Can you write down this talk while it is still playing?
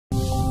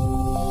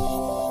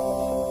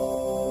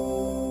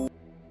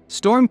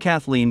Storm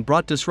Kathleen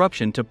brought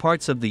disruption to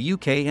parts of the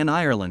UK and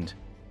Ireland.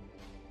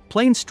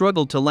 Planes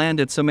struggled to land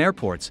at some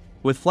airports,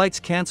 with flights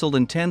cancelled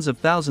and tens of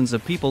thousands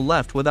of people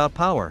left without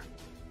power.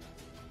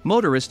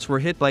 Motorists were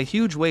hit by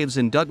huge waves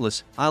in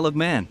Douglas, Isle of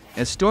Man,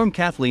 as Storm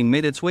Kathleen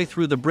made its way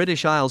through the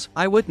British Isles.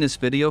 Eyewitness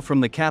video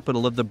from the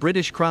capital of the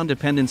British Crown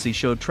dependency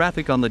showed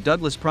traffic on the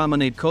Douglas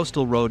Promenade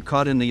coastal road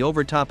caught in the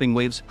overtopping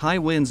waves. High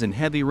winds and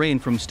heavy rain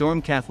from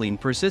Storm Kathleen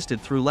persisted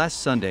through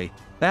last Sunday,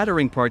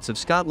 battering parts of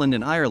Scotland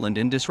and Ireland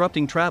and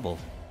disrupting travel.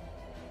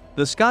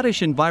 The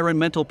Scottish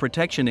Environmental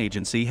Protection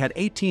Agency had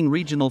 18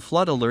 regional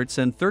flood alerts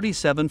and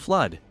 37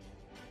 flood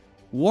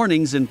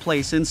warnings in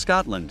place in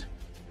Scotland.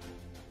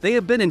 They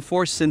have been in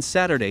force since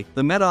Saturday.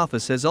 The Met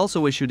Office has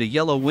also issued a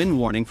yellow wind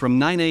warning from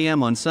 9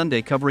 a.m. on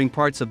Sunday covering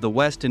parts of the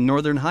West and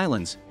Northern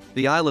Highlands,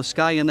 the Isle of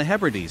Skye and the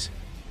Hebrides.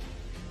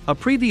 A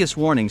previous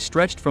warning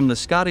stretched from the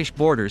Scottish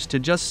borders to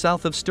just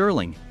south of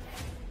Stirling.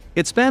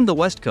 It spanned the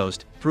west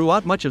coast,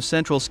 throughout much of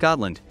central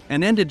Scotland,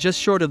 and ended just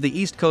short of the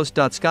east coast.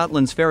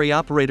 Scotland's ferry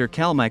operator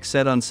Calmac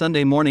said on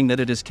Sunday morning that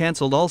it has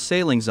cancelled all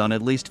sailings on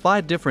at least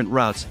 5 different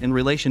routes in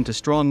relation to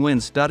strong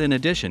winds. In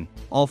addition,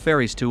 all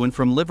ferries to and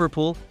from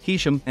Liverpool,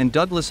 Heysham, and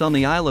Douglas on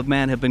the Isle of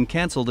Man have been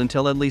cancelled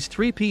until at least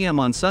 3 p.m.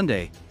 on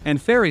Sunday,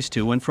 and ferries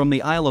to and from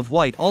the Isle of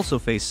Wight also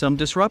face some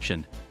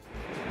disruption.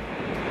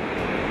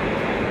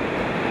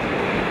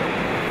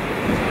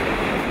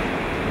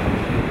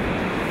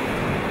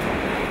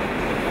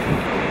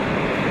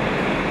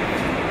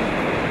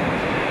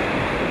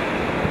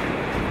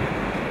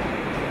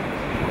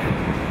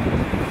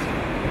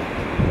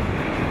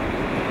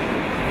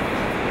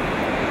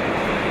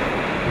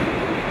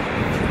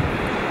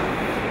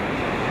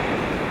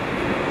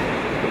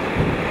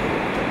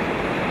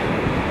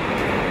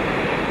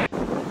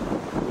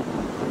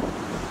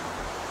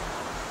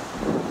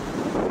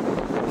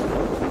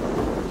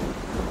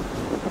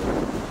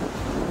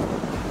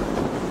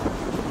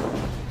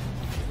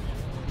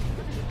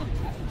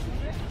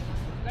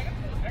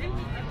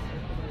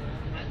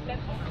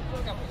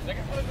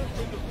 Lekker voor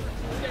de